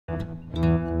Hey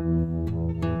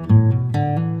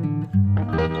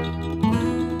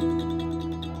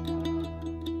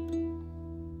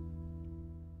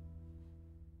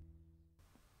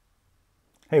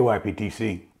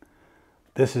YPTC,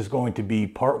 this is going to be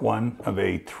part one of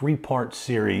a three-part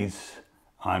series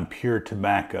on pure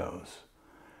tobaccos.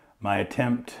 My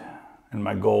attempt and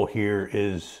my goal here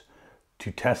is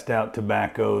to test out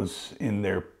tobaccos in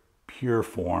their pure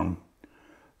form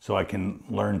so I can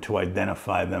learn to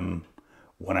identify them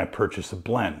when I purchase a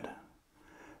blend.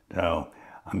 So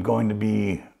I'm going to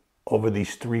be, over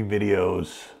these three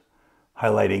videos,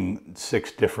 highlighting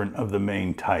 6 different of the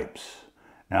main types.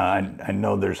 Now, I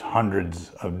know there's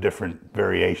hundreds of different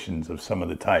variations of some of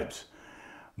the types,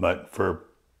 but for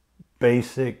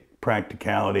basic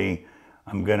practicality,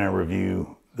 I'm going to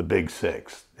review the big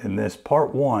 6. In this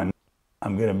part one,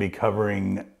 I'm going to be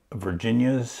covering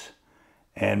Virginias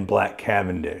and Black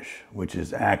Cavendish, which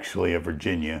is actually a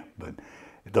Virginia, but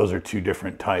those are 2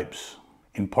 different types.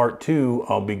 In part 2,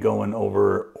 I'll be going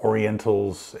over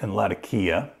Orientals and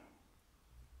Latakia.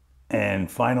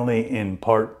 And finally, in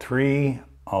part 3,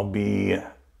 I'll be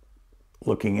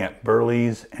looking at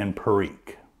Burleys and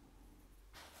Perique.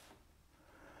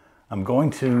 I'm going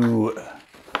to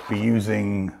be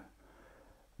using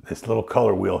this little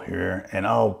color wheel here, and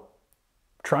I'll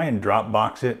try and drop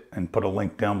box it and put a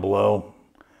link down below.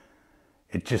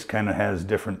 It just kind of has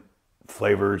different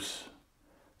flavors,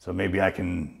 so maybe I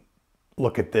can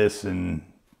look at this and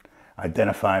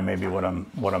identify maybe what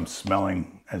I'm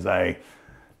smelling as I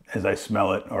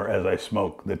smell it or as I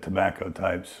smoke the tobacco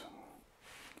types.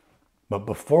 But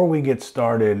before we get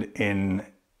started in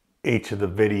each of the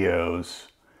videos,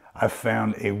 I've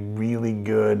found a really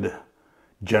good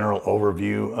general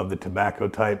overview of the tobacco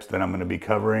types that I'm going to be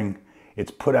covering.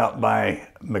 It's put out by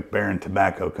Baren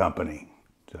Tobacco Company.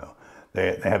 So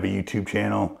they have a YouTube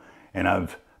channel, and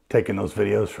I've taken those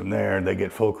videos from there. They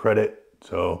get full credit.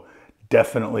 So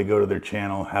definitely go to their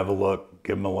channel, have a look,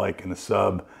 give them a like and a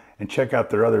sub, and check out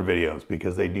their other videos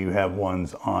because they do have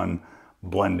ones on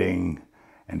blending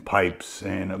and pipes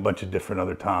and a bunch of different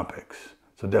other topics.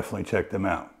 So definitely check them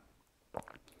out.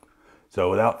 So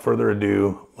without further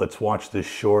ado, let's watch this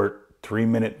short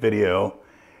 3-minute video,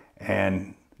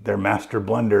 and their master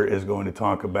blender is going to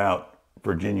talk about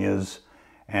Virginias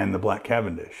and the Black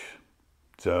Cavendish.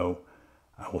 So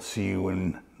I will see you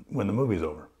when the movie's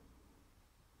over.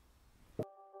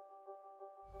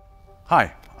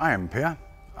 Hi, I am Per.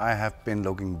 I have been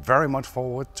looking very much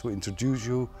forward to introduce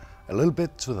you a little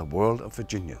bit to the world of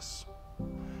Virginias.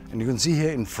 And you can see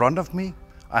here in front of me,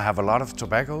 I have a lot of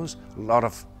tobaccos, a lot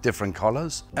of different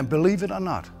colors. And believe it or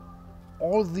not,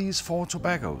 all these 4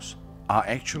 tobaccos are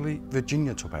actually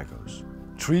Virginia tobaccos.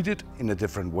 Treated in a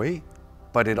different way,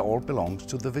 but it all belongs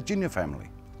to the Virginia family.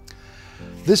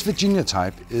 This Virginia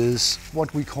type is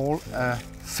what we call a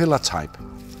filler type.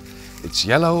 It's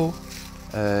yellow,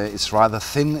 it's rather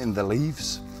thin in the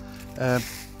leaves,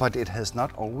 but it has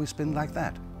not always been like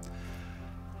that.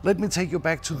 Let me take you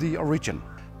back to the origin.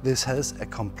 This has a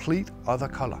complete other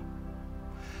color.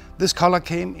 This color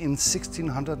came in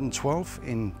 1612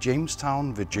 in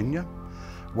Jamestown, Virginia,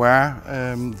 where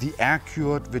the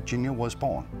air-cured Virginia was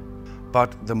born.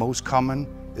 But the most common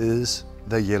is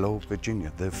the yellow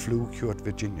Virginia, the flue-cured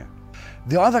Virginia.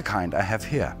 The other kind I have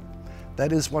here,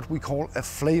 that is what we call a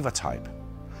flavor type.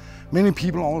 Many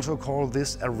people also call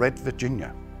this a red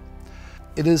Virginia.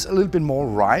 It is a little bit more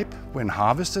ripe when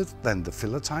harvested than the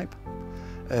filler type.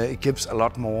 It gives a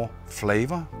lot more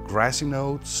flavor, grassy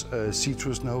notes,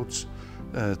 citrus notes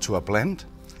to a blend.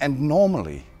 And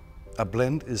normally a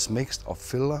blend is mixed of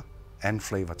filler and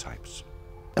flavor types.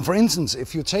 And for instance,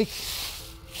 if you take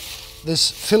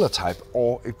this filler type,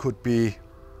 or it could be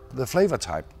the flavor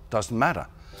type, doesn't matter.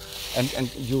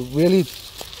 And you really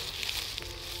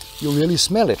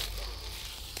smell it.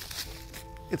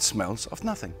 It smells of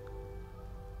nothing.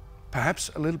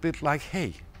 Perhaps a little bit like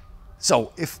hay.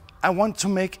 So if I want to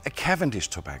make a Cavendish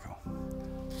tobacco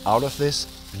out of this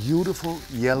beautiful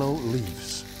yellow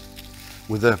leaves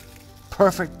with a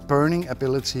perfect burning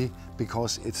ability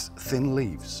because it's thin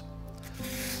leaves,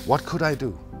 what could I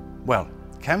do? Well,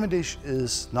 Cavendish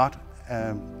is not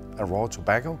a raw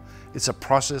tobacco, it's a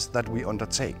process that we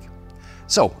undertake.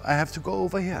 So I have to go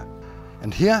over here.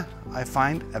 And here I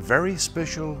find a very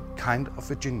special kind of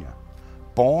Virginia,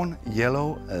 born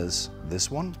yellow as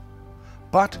this one,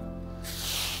 but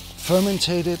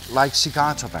fermented like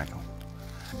cigar tobacco.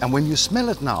 And when you smell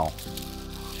it now,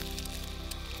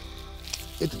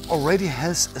 it already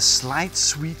has a slight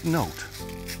sweet note.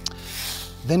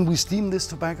 Then we steam this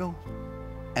tobacco,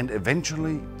 and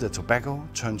eventually the tobacco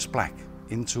turns black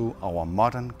into our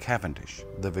modern Cavendish,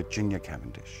 the Virginia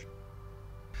Cavendish.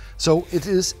 So it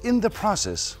is in the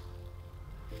process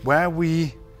where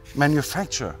we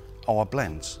manufacture our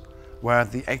blends, where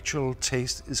the actual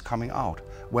taste is coming out,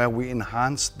 where we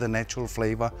enhance the natural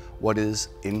flavor what is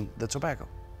in the tobacco.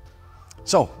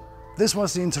 So this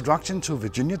was the introduction to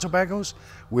Virginia tobaccos.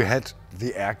 We had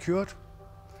the air cured,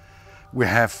 we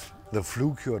have the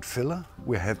flue cured filler,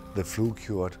 we have the flue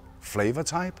cured flavor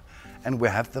type, and we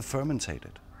have the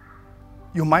fermented.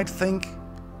 You might think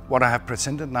what I have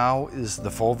presented now is the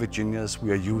 4 Virginias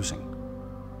we are using,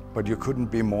 but you couldn't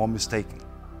be more mistaken.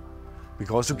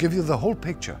 Because to give you the whole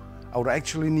picture, I would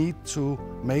actually need to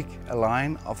make a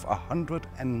line of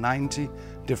 190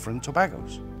 different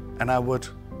tobaccos. And I would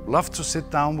love to sit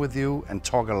down with you and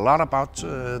talk a lot about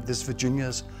these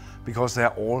Virginias, because they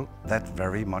are all that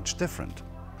very much different.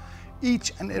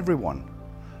 Each and every one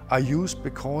are used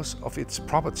because of its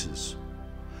properties.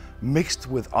 Mixed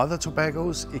with other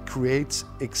tobaccos, it creates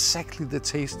exactly the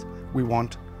taste we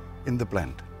want in the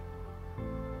blend.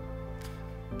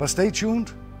 But stay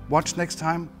tuned, watch next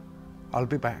time, I'll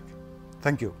be back.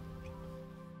 Thank you.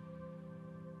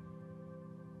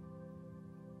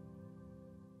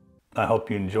 I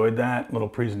hope you enjoyed that little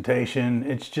presentation.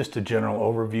 It's just a general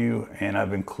overview, and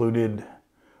I've included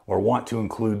or want to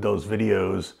include those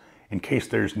videos in case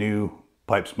there's new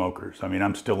pipe smokers. I mean,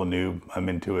 I'm still a noob. I'm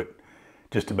into it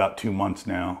just about 2 months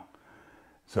now.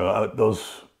 So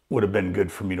those would have been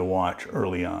good for me to watch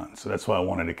early on. So that's why I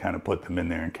wanted to kind of put them in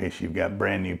there in case you've got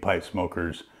brand new pipe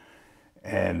smokers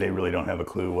and they really don't have a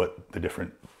clue what the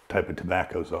different type of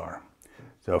tobaccos are.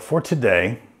 So for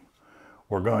today,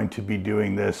 we're going to be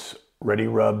doing this ready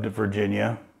rubbed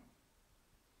Virginia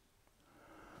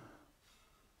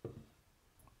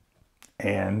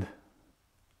and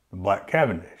the Black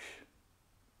Cavendish.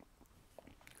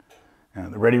 Now,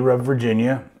 the ready rubbed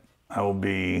Virginia, I will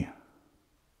be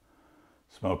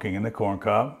smoking in the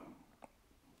corncob,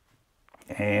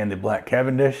 and the Black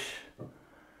Cavendish,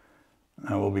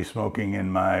 I will be smoking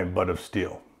in my butt of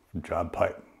steel job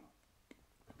pipe.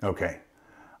 Okay,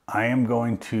 I am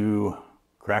going to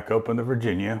crack open the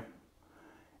Virginia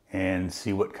and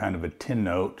see what kind of a tin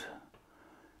note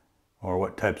or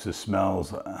what types of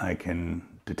smells I can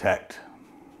detect.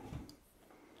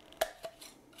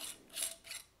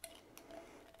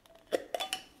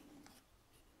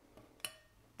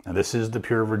 Now this is the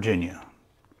Pure Virginia.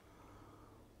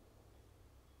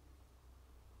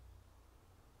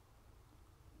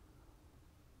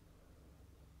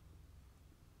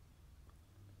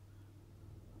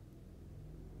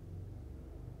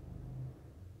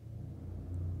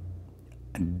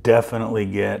 I definitely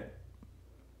get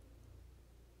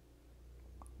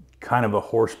kind of a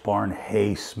horse barn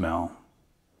hay smell.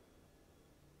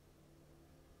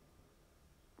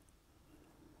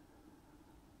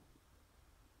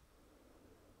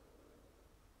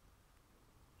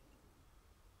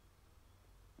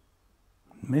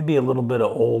 Maybe a little bit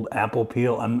of old apple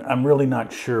peel. I'm really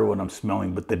not sure what I'm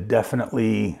smelling, but there's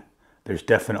definitely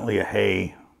a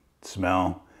hay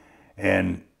smell.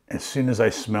 And as soon as I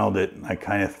smelled it, I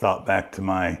kind of thought back to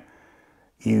my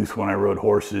youth when I rode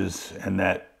horses and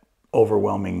that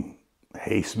overwhelming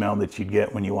hay smell that you'd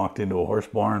get when you walked into a horse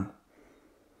barn.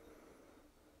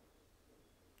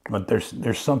 But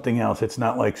there's something else. It's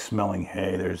not like smelling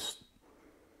hay. There's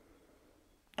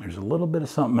a little bit of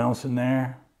something else in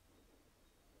there.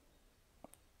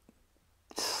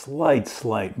 Slight,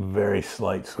 very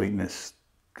slight sweetness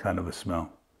kind of a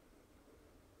smell.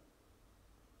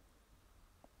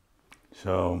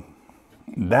 So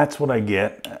that's what I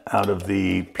get out of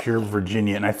the Pure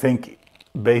Virginia. And I think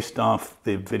based off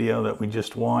the video that we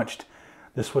just watched,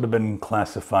 this would have been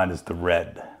classified as the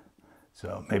red.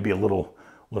 So maybe a little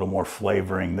more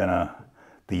flavoring than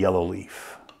the yellow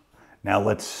leaf. Now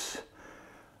let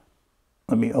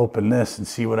me open this and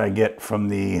see what I get from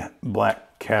the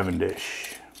Black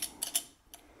Cavendish.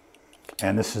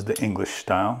 And this is the English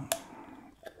style.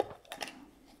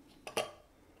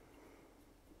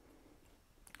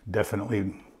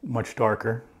 Definitely much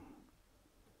darker.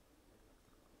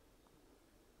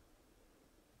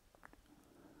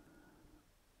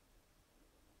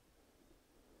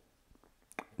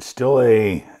 Still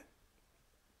a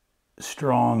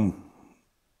strong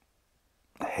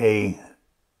hay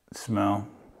smell,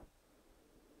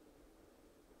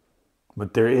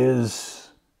 but there is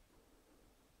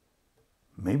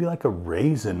maybe like a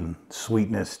raisin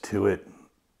sweetness to it.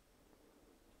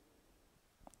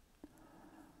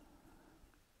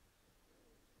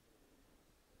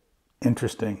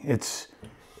 Interesting. It's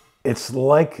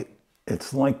like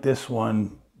this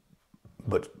one,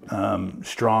 but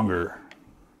stronger.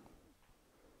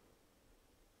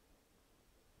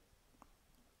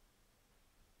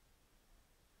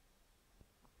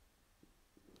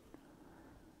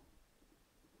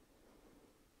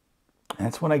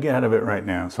 That's what I get out of it right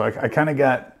now. So I kind of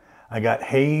got, I got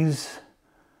haze,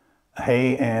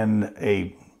 hay and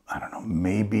a, I don't know,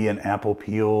 maybe an apple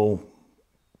peel,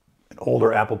 an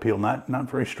older apple peel, not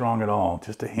very strong at all,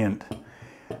 just a hint.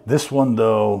 This one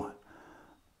though,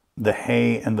 the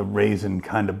hay and the raisin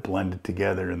kind of blended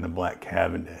together in the Black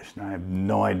Cavendish. Now I have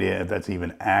no idea if that's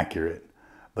even accurate,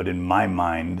 but in my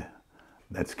mind,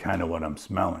 that's kind of what I'm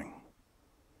smelling.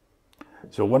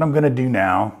 So what I'm gonna do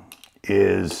now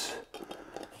is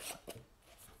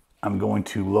I'm going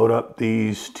to load up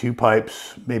these 2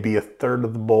 pipes, maybe 1/3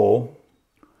 of the bowl.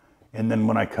 And then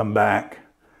when I come back,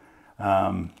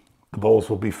 the bowls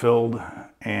will be filled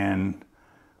and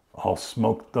I'll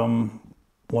smoke them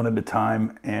one at a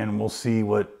time and we'll see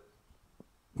what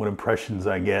impressions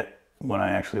I get when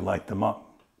I actually light them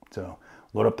up. So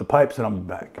load up the pipes and I'll be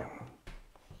back.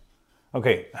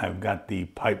 Okay, I've got the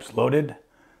pipes loaded.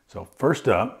 So first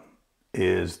up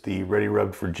is the Ready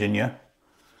Rubbed Virginia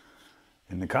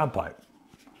in the cob pipe.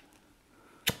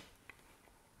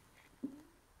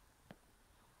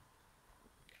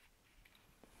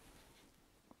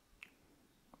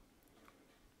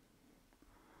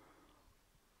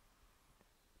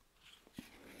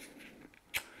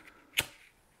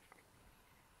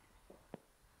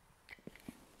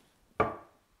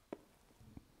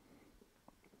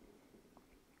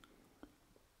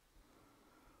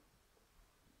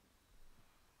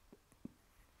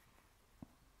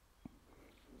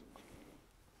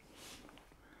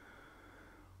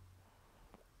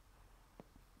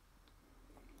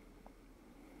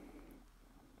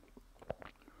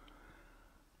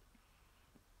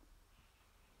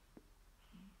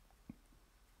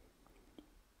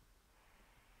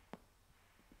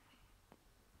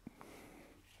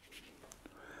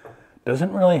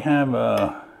 Doesn't really have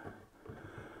a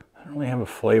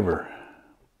flavor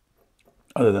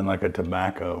other than like a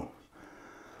tobacco,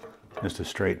 just a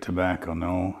straight tobacco.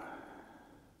 No,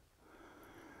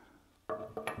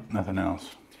 nothing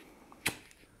else.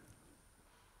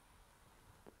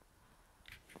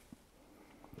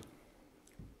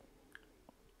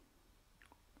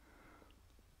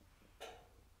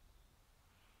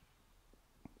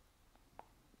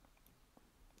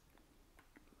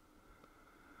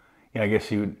 Yeah, I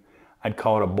guess I'd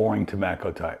call it a boring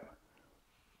tobacco type.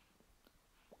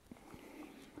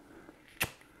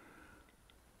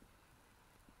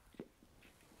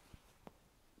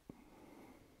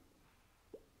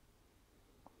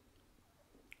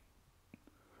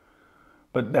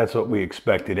 But that's what we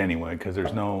expected anyway, because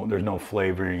there's no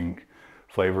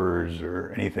flavors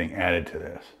or anything added to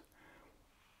this.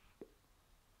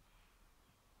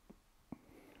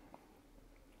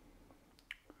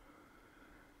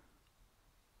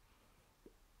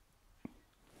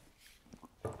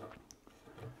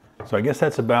 So I guess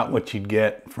that's about what you'd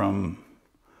get from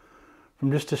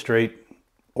just a straight,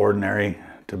 ordinary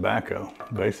tobacco,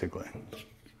 basically.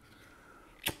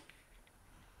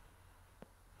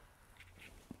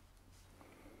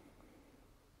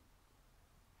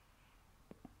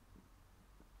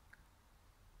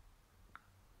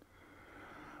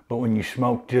 But when you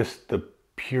smoke just the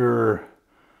pure,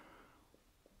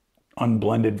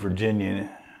 unblended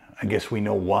Virginia, I guess we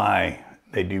know why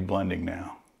they do blending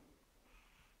now.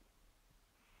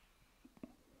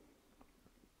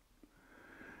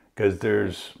 Because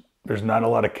there's not a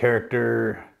lot of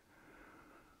character.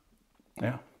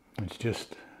 Yeah, it's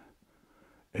just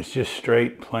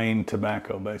straight plain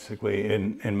tobacco, basically,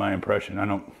 in my impression.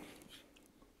 I'm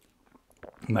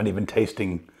not even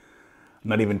tasting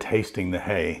the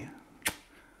hay.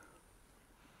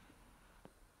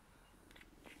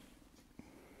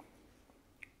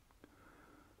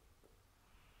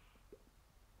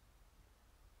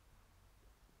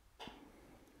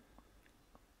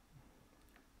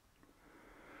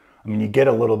 I mean, you get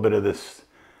a little bit of this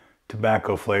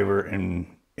tobacco flavor in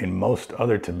most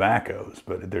other tobaccos,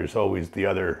 but there's always the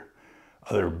other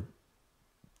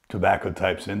tobacco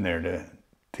types in there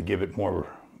to give it more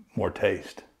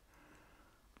taste.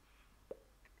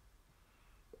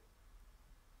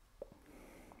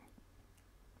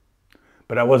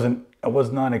 But I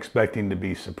was not expecting to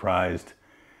be surprised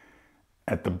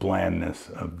at the blandness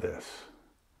of this.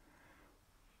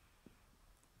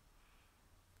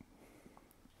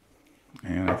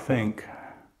 And I think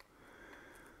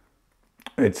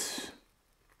it's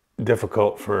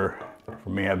difficult for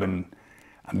me. I'm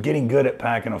getting good at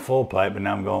packing a full pipe, and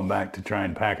now I'm going back to try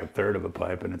and pack 1/3 of a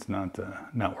pipe, and it's not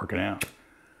working out.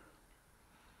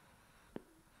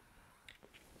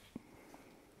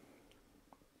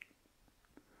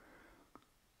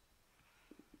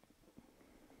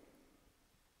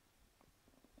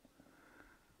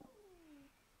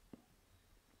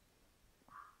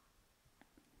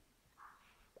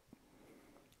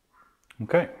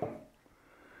 Okay.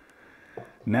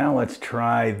 Now let's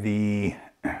try the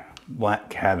Black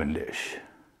Cavendish.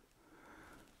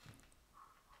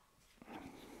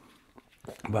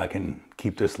 If I can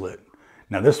keep this lit.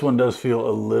 Now this one does feel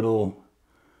a little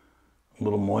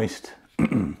moist.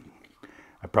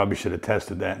 I probably should have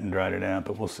tested that and dried it out,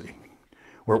 but we'll see.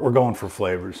 We're going for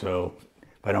flavor, so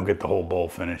if I don't get the whole bowl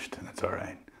finished, that's all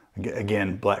right.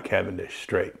 Again, Black Cavendish,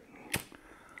 straight.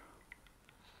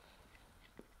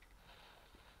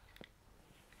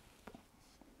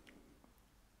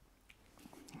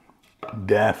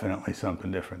 Definitely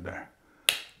something different there.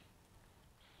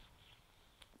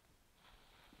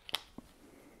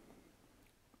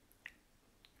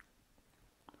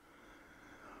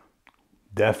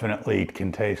 Definitely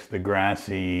can taste the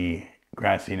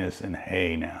grassiness and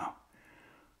hay now.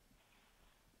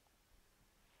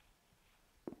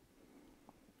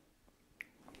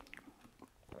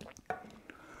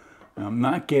 I'm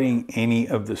not getting any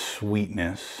of the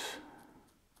sweetness,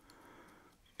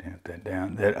 tamp that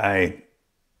down, that I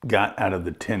got out of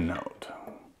the tin note.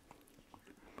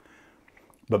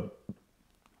 But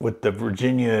with the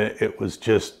Virginia, it was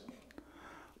just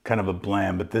kind of a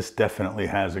bland, but this definitely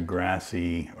has a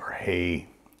grassy or hay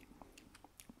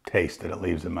taste that it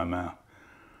leaves in my mouth.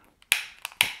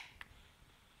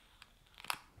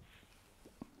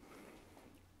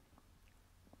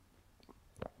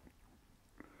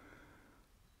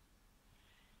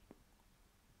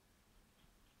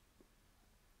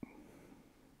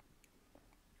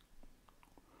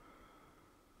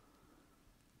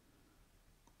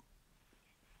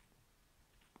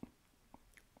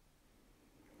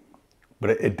 But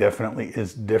it definitely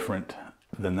is different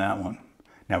than that one.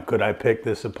 Now, could I pick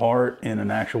this apart in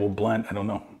an actual blend? I don't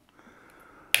know.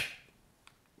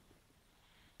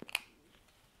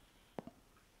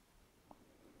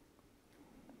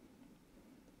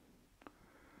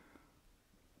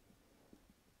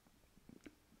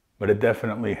 But it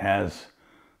definitely has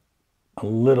a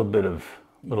little bit of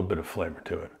flavor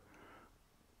to it.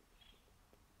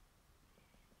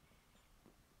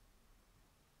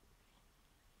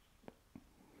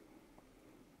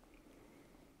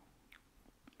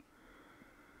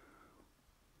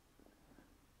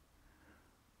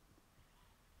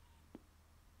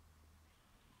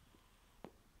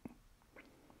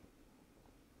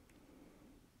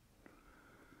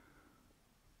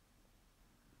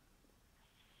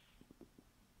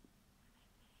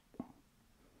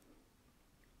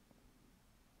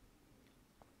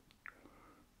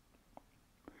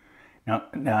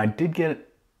 Now I did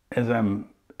get, as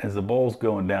the bowl's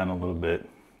going down a little bit,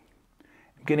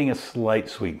 I'm getting a slight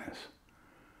sweetness.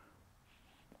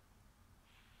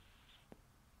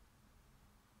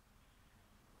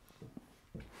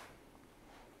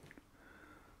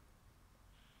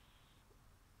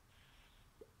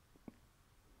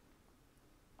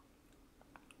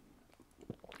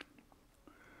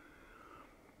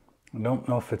 I don't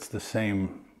know if it's the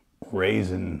same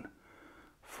raisin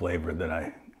flavor that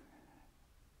I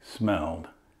smelled.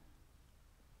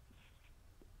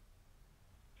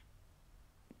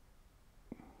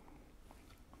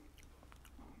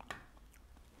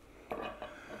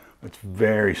 It's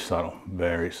very subtle,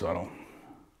 very subtle.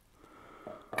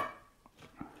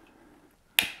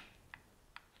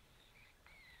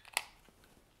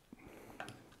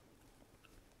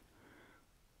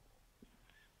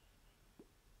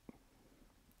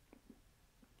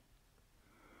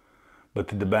 But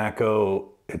the tobacco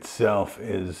itself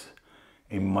is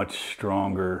a much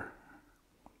stronger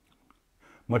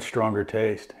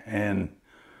taste and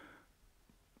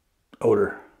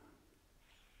odor.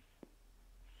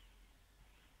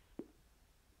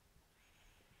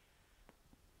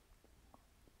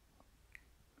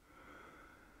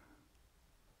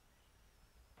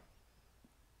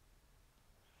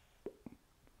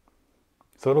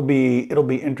 So it'll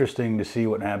be interesting to see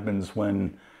what happens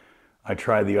when I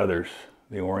try the others,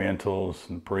 the Orientals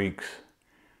and the Preeks,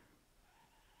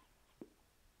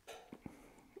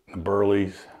 the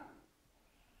Burleys.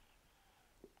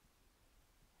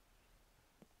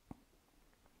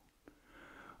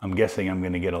 I'm guessing I'm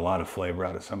going to get a lot of flavor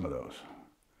out of some of those.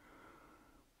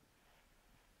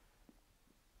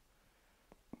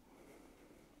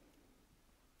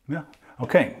 Yeah.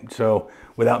 Okay. So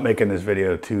without making this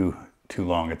video too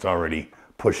long, it's already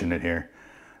pushing it here.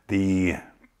 The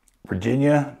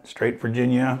Virginia, straight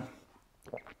Virginia,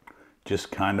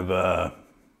 just kind of a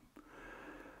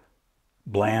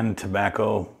bland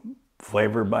tobacco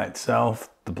flavor by itself.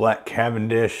 The Black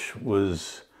Cavendish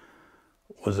was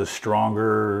a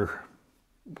stronger,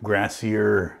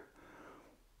 grassier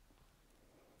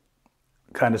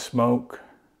kind of smoke.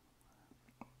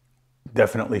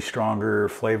 definitely stronger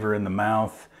flavor in the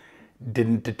mouth.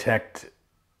 Didn't detect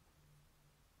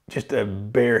just a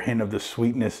bare hint of the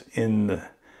sweetness in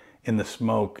the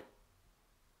smoke,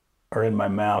 or in my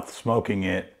mouth smoking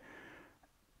it,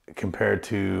 compared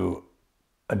to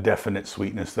a definite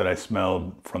sweetness that I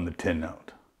smelled from the tin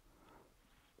note.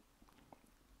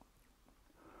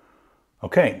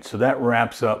 Okay, so that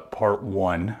wraps up part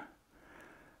one.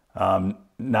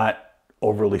 Not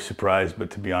overly surprised, but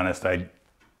to be honest, I'm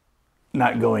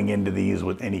not going into these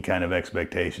with any kind of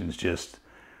expectations. Just,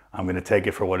 I'm going to take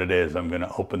it for what it is. I'm going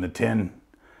to open the tin.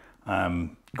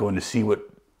 I'm going to see what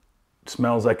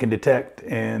smells I can detect,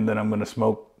 and then I'm going to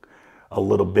smoke a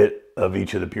little bit of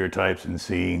each of the pure types and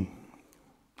see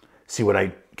what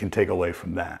I can take away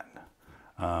from that.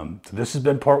 So this has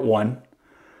been part one.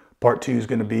 Part two is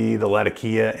going to be the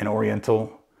Latakia and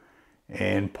Oriental,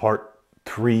 and part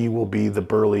three will be the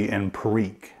Burley and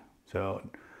Perique. So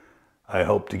I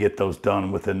hope to get those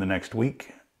done within the next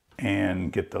week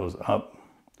and get those up.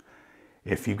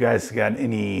 If you guys got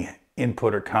any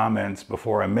input or comments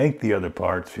before I make the other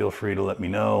parts, feel free to let me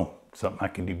know. Something I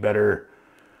can do better,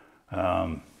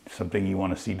 something you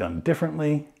want to see done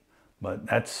differently. But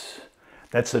that's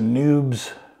a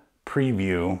Noob's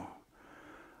preview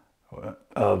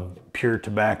of Pure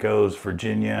Tobacco's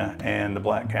Virginia and the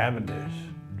Black Cavendish.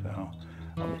 So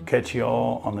I'll catch you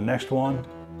all on the next one.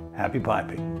 Happy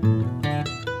piping.